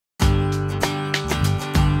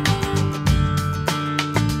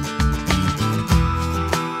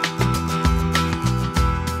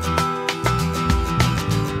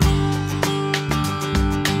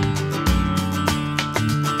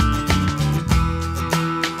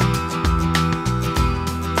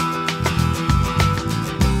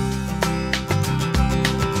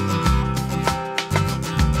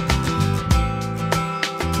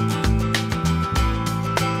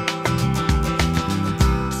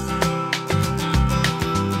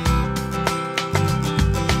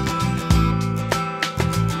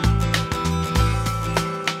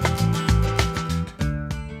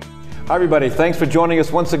Hi everybody, thanks for joining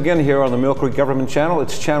us once again here on the Mill Creek Government Channel.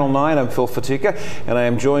 It's Channel 9, I'm Phil Fatica, and I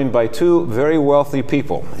am joined by two very wealthy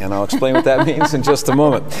people, and I'll explain what that means in just a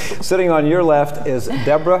moment. Sitting on your left is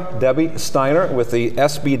Debbie Steiner with the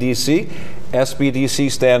SBDC.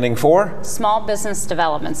 SBDC standing for? Small Business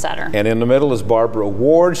Development Center. And in the middle is Barbara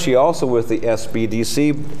Ward. She also with the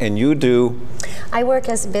SBDC, and you do? I work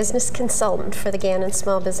as a business consultant for the Gannon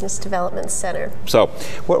Small Business Development Center. So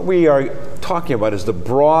what we are talking about is the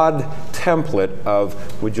broad template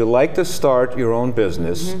of, would you like to start your own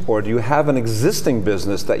business, or do you have an existing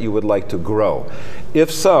business that you would like to grow?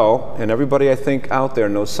 If so, and everybody I think out there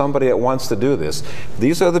knows somebody that wants to do this,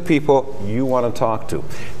 these are the people you want to talk to.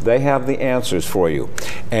 They have the answers for you.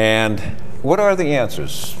 And what are the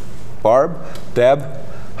answers? Barb, Deb,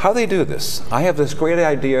 how do they do this? I have this great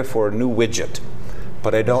idea for a new widget,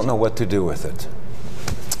 but I don't know what to do with it.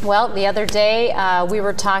 Well, the other day we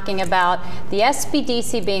were talking about the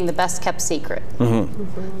SBDC being the best kept secret.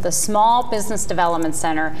 The Small Business Development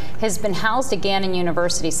Center has been housed at Gannon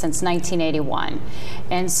University since 1981.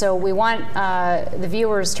 And so we want the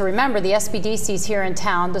viewers to remember the SBDC is here in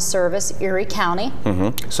town to service Erie County.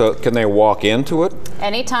 So can they walk into it?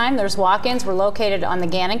 Anytime. There's walk-ins. We're located on the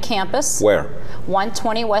Gannon campus. Where?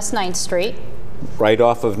 120 West 9th Street. Right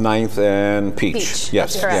off of 9th and Peach. Peach.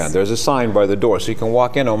 Yes, That's correct. yeah. There's a sign by the door, so you can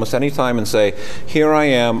walk in almost any time and say, "Here I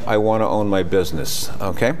am. I want to own my business."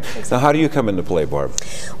 Okay. Exactly. Now, how do you come into play, Barb?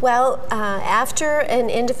 Well, after an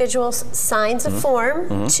individual signs a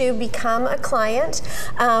form to become a client,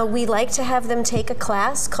 we like to have them take a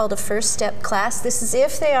class called a First Step class. This is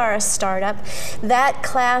if they are a startup. That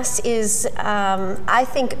class is, I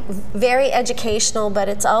think, very educational, but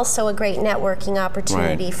it's also a great networking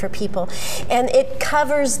opportunity for people. And it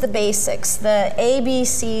covers the basics, the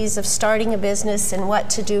ABCs of starting a business and what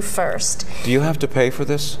to do first. Do you have to pay for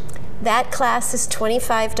this? That class is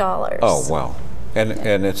 $25. Oh, wow.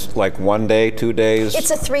 And it's like 1 day, 2 days?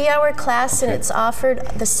 It's a 3-hour class, and it's offered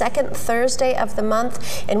the second Thursday of the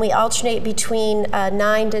month, and we alternate between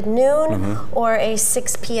 9 to noon or a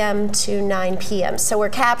 6 p.m. to 9 p.m. So we're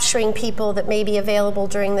capturing people that may be available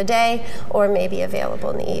during the day or may be available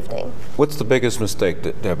in the evening. What's the biggest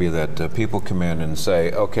mistake, Debbie, that people come in and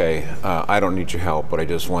say, okay, I don't need your help, but I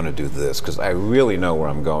just want to do this because I really know where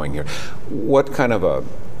I'm going here? What kind of a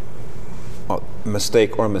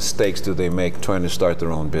mistake or mistakes do they make trying to start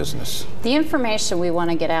their own business? The information we want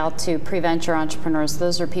to get out to pre-venture entrepreneurs,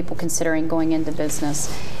 those are people considering going into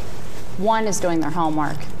business. One is doing their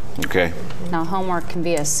homework. Okay. Now, homework can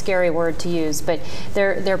be a scary word to use, but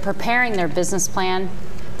they're preparing their business plan.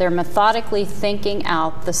 They're methodically thinking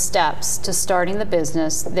out the steps to starting the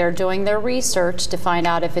business. They're doing their research to find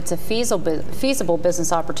out if it's a feasible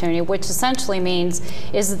business opportunity, which essentially means,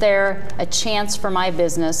 is there a chance for my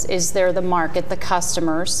business? Is there the market, the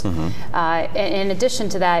customers? In addition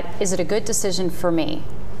to that, is it a good decision for me?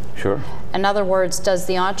 Sure. In other words, does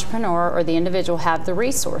the entrepreneur or the individual have the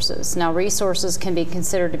resources? Now, resources can be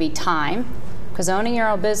considered to be time, because owning your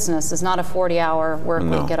own business is not a 40-hour work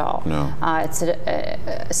week at all. No. It's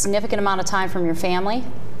a significant amount of time from your family,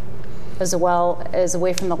 as well as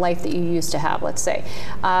away from the life that you used to have, let's say.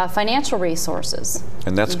 Financial resources.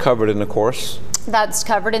 And that's covered in the course? That's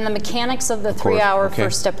covered in the mechanics of the 3-hour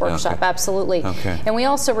First Step workshop, absolutely. And we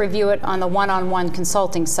also review it on the one-on-one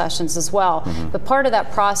consulting sessions as well. But part of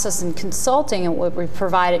that process in consulting, and what we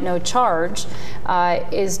provide at no charge,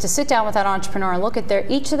 is to sit down with that entrepreneur and look at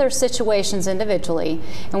each of their situations individually.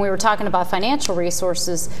 And we were talking about financial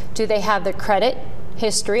resources. Do they have the credit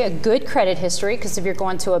history, a good credit history, because if you're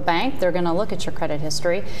going to a bank, they're going to look at your credit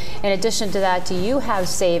history. In addition to that, do you have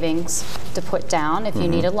savings to put down if you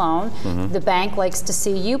need a loan? The bank likes to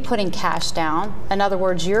see you putting cash down. In other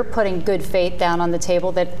words, you're putting good faith down on the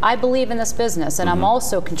table that I believe in this business, and I'm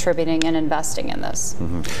also contributing and investing in this.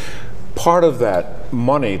 Part of that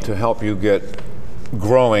money to help you get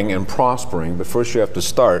growing and prospering, but first you have to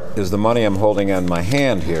start, is the money I'm holding in my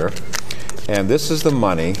hand here. And this is the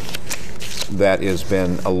money that has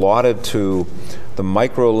been allotted to the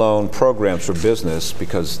microloan programs for business,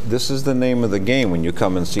 because this is the name of the game when you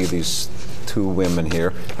come and see these two women here.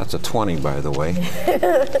 That's a 20, by the way.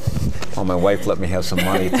 Oh, my wife let me have some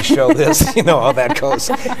money to show this. You know how that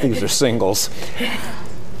goes. These are singles.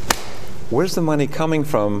 Where's the money coming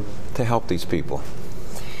from to help these people?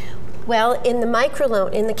 Well, in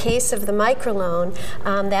the case of the microloan,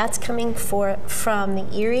 that's coming from the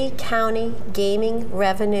Erie County Gaming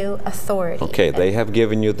Revenue Authority. Okay, they have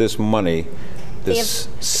given you this money, this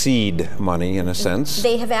seed money in a sense.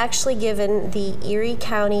 They have actually given the Erie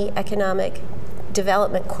County Economic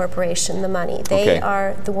Development Corporation the money. They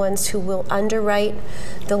are the ones who will underwrite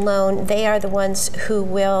the loan. They are the ones who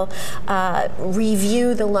will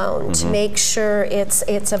review the loan to make sure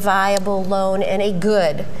it's a viable loan and a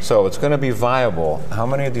good. So it's going to be viable. How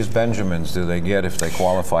many of these Benjamins do they get if they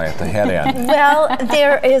qualify at the head end? Well,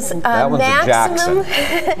 there is a maximum.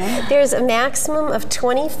 There's a maximum of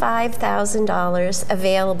 $25,000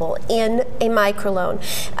 available in a microloan.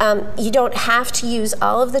 You don't have to use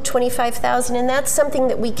all of the $25,000, and that's something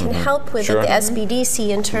that we can help with at the SBDC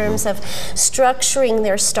in terms of structuring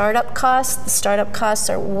their startup costs. The startup costs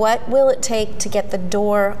are what will it take to get the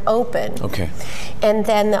door open, and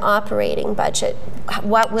then the operating budget.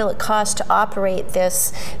 What will it cost to operate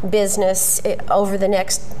this business over the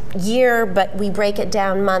next year, but we break it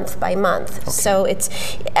down month by month. So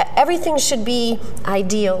everything should be,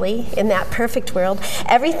 ideally, in that perfect world,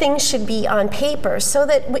 everything should be on paper so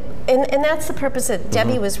that, and that's the purpose that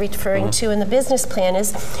Debbie was referring to in the business plan,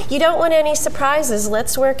 is you don't want any surprises.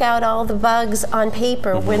 Let's work out all the bugs on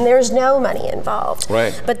paper when there's no money involved.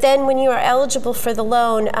 But then when you are eligible for the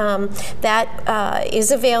loan, that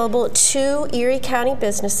is available to Erie County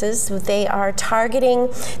businesses. They are targeting,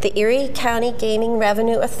 the Erie County Gaming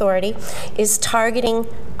Revenue Authority is targeting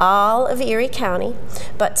all of Erie County,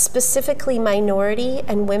 but specifically minority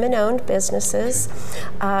and women-owned businesses,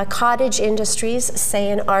 cottage industries, say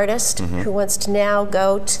an artist who wants to now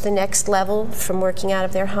go to the next level from working out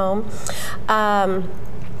of their home, and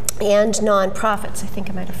nonprofits. I think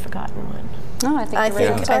I might have forgotten one. No, I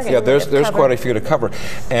think there's quite a few to cover,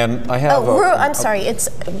 and I have. I'm sorry. It's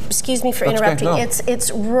excuse me for interrupting.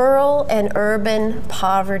 It's rural and urban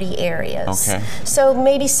poverty areas. So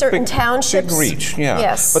maybe certain townships. Big reach,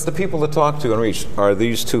 Yes. But the people to talk to and reach are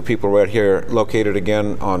these two people right here, located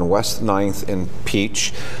again on West 9th in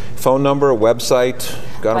Peach. Phone number, website,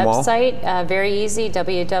 got them all. Website, very easy.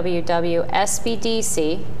 www.sbdc.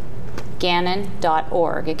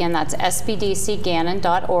 Gannon.org. Again, that's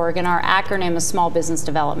sbdcgannon.org, and our acronym is Small Business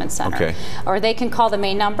Development Center. Or they can call the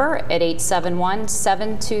main number at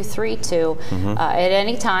 871-7232 at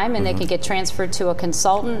any time, and they can get transferred to a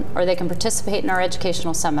consultant, or they can participate in our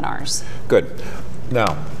educational seminars. Good.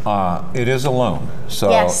 Now, it is a loan,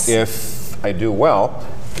 so if I do well,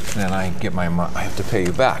 then I get I have to pay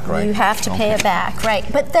you back, right? You have to pay it back, right?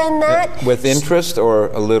 But then that with interest or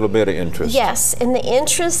a little bit of interest? Yes, and the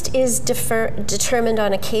interest is determined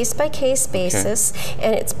on a case-by-case basis,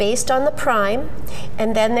 and it's based on the prime,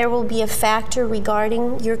 and then there will be a factor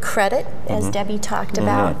regarding your credit, as Debbie talked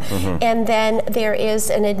about, and then there is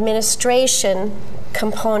an administration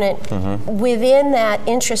component within that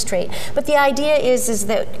interest rate. But the idea is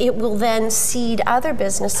that it will then seed other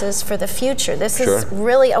businesses for the future. This is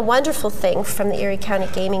really a wonderful thing from the Erie County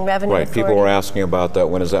Gaming Revenue Authority. People were asking about that.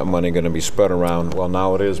 When is that money going to be spread around? Well,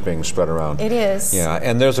 now it is being spread around. It is. Yeah,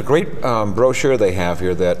 and there's a great brochure they have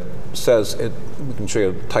here that says, we can show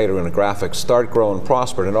you tighter in a graphic, Start, Grow, and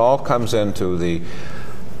Prosper. And it all comes into the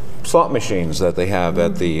slot machines that they have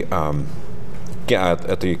at the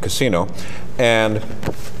casino. And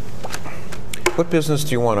what business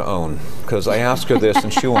do you want to own? Because I asked her this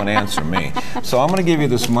and she won't answer me. So I'm going to give you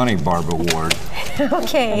this money, Barbara Ward.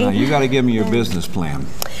 Okay. Now you got to give me your business plan.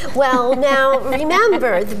 Well, now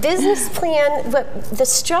remember, the business plan, the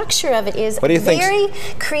structure of it is a very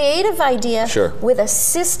creative idea with a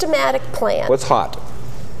systematic plan. What's hot?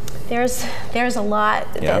 There's a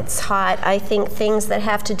lot that's hot. I think things that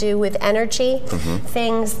have to do with energy,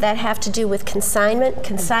 things that have to do with consignment.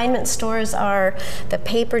 Consignment stores are, the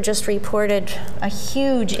paper just reported a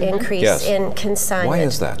huge increase in consignment. Why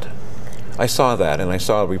is that? I saw that, and I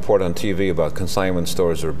saw a report on TV about consignment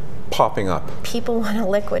stores are popping up. People want to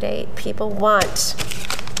liquidate. People want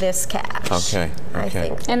this cash. I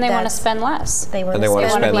think. And they want to spend less. They want to be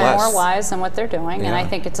more wise in what they're doing. And I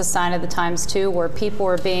think it's a sign of the times, too, where people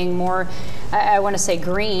are being more, I want to say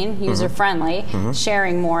green, user-friendly,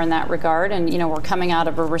 sharing more in that regard. And, we're coming out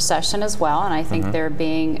of a recession as well. And I think they're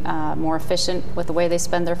being more efficient with the way they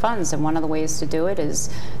spend their funds. And one of the ways to do it is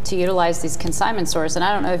to utilize these consignment stores. And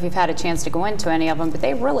I don't know if you've had a chance to go into any of them, but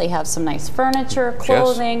they really have some nice furniture,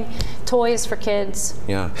 clothing, toys for kids.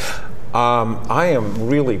 I am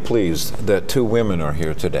really pleased that two women are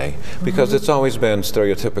here today, because it's always been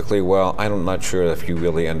stereotypically, well, I'm not sure if you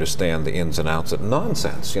really understand the ins and outs of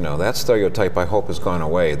nonsense. That stereotype, I hope, has gone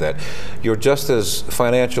away, that you're just as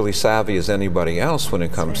financially savvy as anybody else when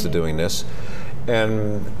it comes to doing this.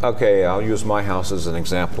 And okay, I'll use my house as an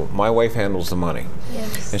example. My wife handles the money,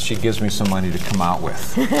 yes. and she gives me some money to come out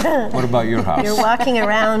with. What about your house? You're walking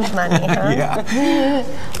around money, huh? Yeah.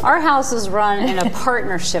 Our house is run in a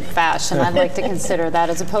partnership fashion. I'd like to consider that,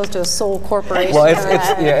 as opposed to a sole corporation. Well,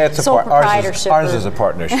 it's a sole proprietorship. Ours is a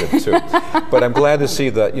partnership too. But I'm glad to see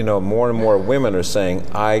that more and more women are saying,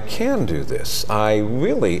 I can do this. I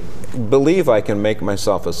really believe I can make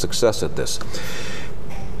myself a success at this.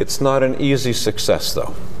 It's not an easy success,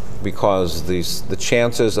 though, because the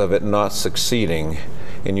chances of it not succeeding,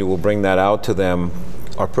 and you will bring that out to them,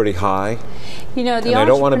 are pretty high. And I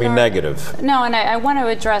don't want to be negative. No, and I want to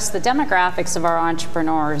address the demographics of our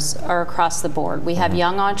entrepreneurs are across the board. We have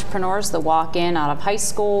young entrepreneurs that walk in out of high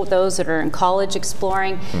school, those that are in college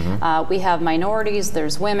exploring. We have minorities,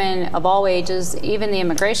 there's women of all ages, even the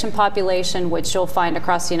immigration population, which you'll find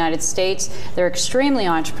across the United States. They're extremely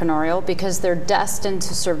entrepreneurial because they're destined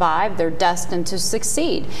to survive, they're destined to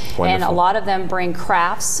succeed. Wonderful. And a lot of them bring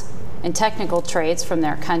crafts and technical trades from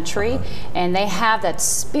their country, and they have that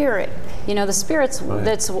spirit, the spirit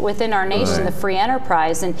that's within our nation, the free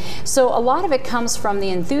enterprise. And so a lot of it comes from the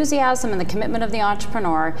enthusiasm and the commitment of the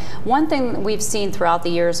entrepreneur. One thing that we've seen throughout the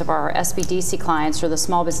years of our SBDC clients, or the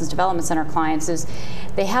Small Business Development Center clients, is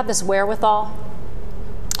they have this wherewithal,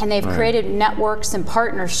 and they've created networks and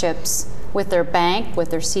partnerships with their bank, with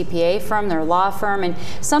their CPA firm, their law firm, and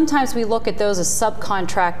sometimes we look at those as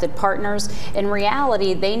subcontracted partners. In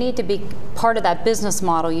reality, they need to be part of that business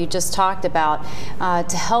model you just talked about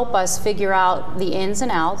to help us figure out the ins and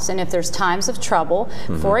outs, and if there's times of trouble.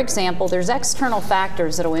 For example, there's external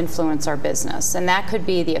factors that will influence our business, and that could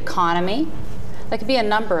be the economy. That could be a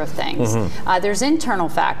number of things. There's internal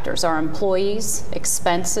factors, our employees,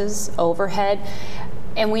 expenses, overhead,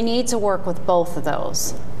 and we need to work with both of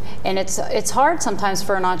those. And it's hard sometimes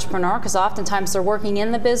for an entrepreneur, because oftentimes they're working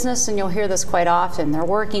in the business, and you'll hear this quite often. They're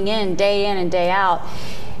working in and day out.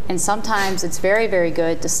 And sometimes it's very, very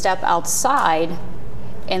good to step outside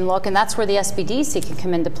and look, and that's where the SBDC can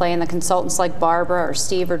come into play, and the consultants like Barbara or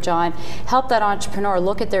Steve or John help that entrepreneur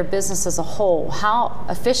look at their business as a whole. How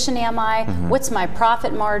efficient am I? What's my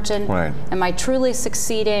profit margin? Am I truly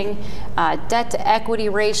succeeding? Debt to equity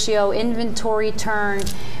ratio, inventory turn.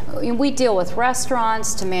 We deal with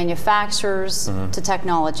restaurants to manufacturers to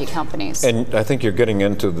technology companies. And I think you're getting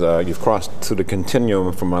into you've crossed to the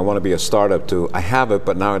continuum from I want to be a startup to I have it,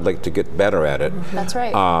 but now I'd like to get better at it. That's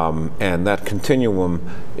right. And that continuum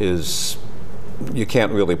is, you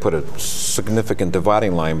can't really put a significant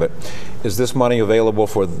dividing line, but is this money available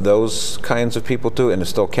for those kinds of people too, and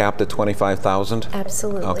it's still capped at $25,000?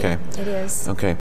 Absolutely. Okay. It is. Okay.